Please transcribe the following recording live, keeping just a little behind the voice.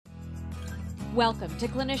Welcome to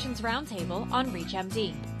Clinicians Roundtable on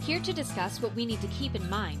ReachMD. Here to discuss what we need to keep in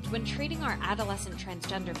mind when treating our adolescent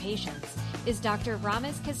transgender patients is Dr.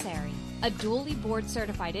 Ramiz Kasseri, a dually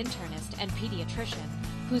board-certified internist and pediatrician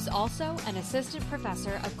who's also an assistant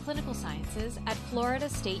professor of clinical sciences at Florida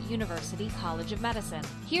State University College of Medicine.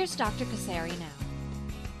 Here's Dr. Kasseri now.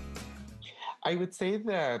 I would say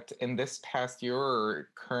that in this past year,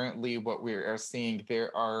 currently what we are seeing,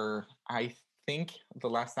 there are, I think the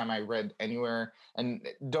last time I read anywhere, and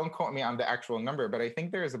don't quote me on the actual number, but I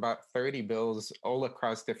think there's about 30 bills all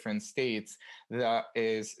across different states that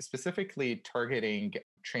is specifically targeting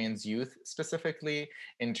trans youth, specifically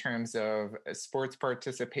in terms of sports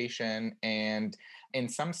participation. And in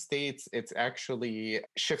some states, it's actually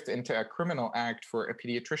shifted into a criminal act for a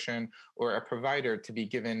pediatrician or a provider to be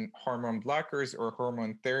given hormone blockers or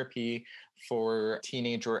hormone therapy for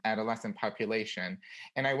teenage or adolescent population.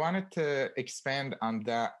 And I wanted to expand on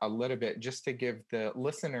that a little bit just to give the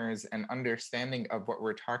listeners an understanding of what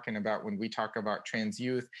we're talking about when we talk about trans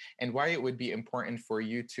youth and why it would be important for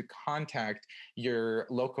you to contact your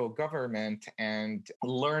local government and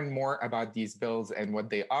learn more about these bills and what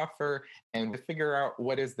they offer and figure out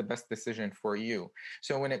what is the best decision for you.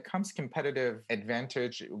 So when it comes competitive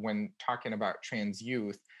advantage when talking about trans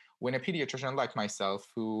youth, when a pediatrician like myself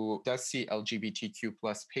who does see LGBTQ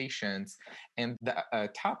plus patients and the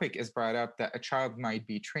topic is brought up that a child might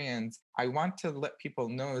be trans, I want to let people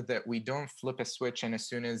know that we don't flip a switch and as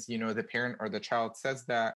soon as, the parent or the child says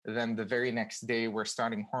that, then the very next day we're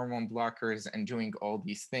starting hormone blockers and doing all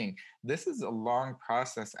these things. This is a long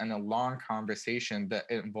process and a long conversation that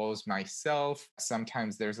involves myself.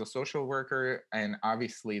 Sometimes there's a social worker and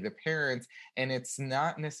obviously the parents, and it's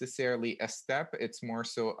not necessarily a step, it's more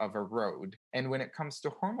so of a road. And when it comes to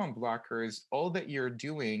hormone blockers, all that you're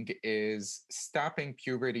doing is stopping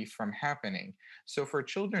puberty from happening. So for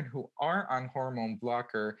children who are on hormone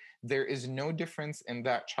blocker, there is no difference in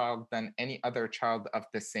that child than any other child of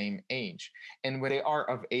the same age. And when they are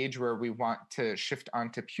of age where we want to shift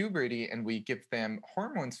onto puberty and we give them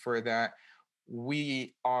hormones for that,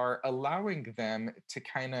 we are allowing them to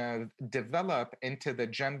kind of develop into the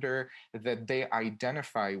gender that they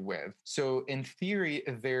identify with. So in theory,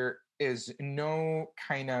 there is no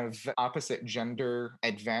kind of opposite gender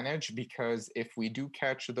advantage because if we do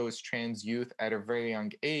catch those trans youth at a very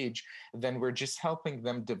young age, then we're just helping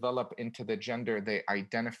them develop into the gender they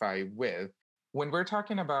identify with. When we're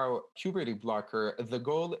talking about puberty blocker, the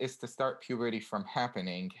goal is to start puberty from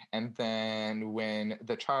happening. And then when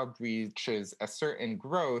the child reaches a certain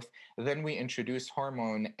growth, then we introduce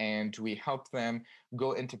hormone and we help them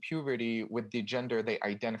go into puberty with the gender they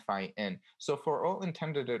identify in. So for all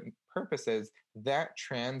intended purposes, that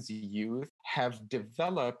trans youth have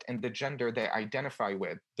developed in the gender they identify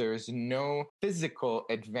with. There's no physical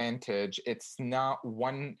advantage. It's not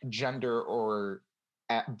one gender or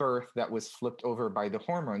at birth that was flipped over by the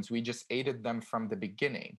hormones. We just aided them from the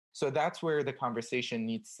beginning. So that's where the conversation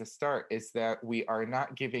needs to start, is that we are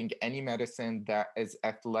not giving any medicine that is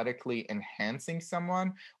athletically enhancing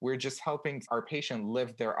someone. We're just helping our patient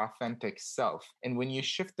live their authentic self. And when you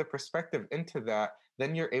shift the perspective into that,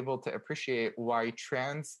 then you're able to appreciate why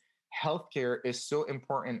trans healthcare is so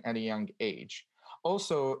important at a young age.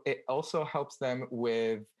 Also, it also helps them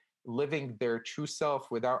with living their true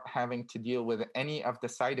self without having to deal with any of the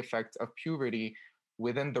side effects of puberty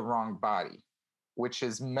within the wrong body, which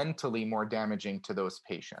is mentally more damaging to those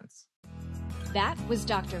patients. That was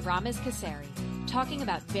Dr. Ramiz Kasseri talking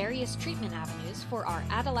about various treatment avenues for our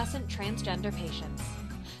adolescent transgender patients.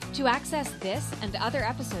 To access this and other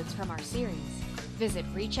episodes from our series, visit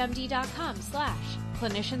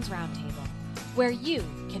reachmd.com/cliniciansroundtable, where you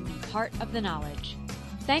can be part of the knowledge.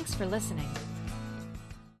 Thanks for listening.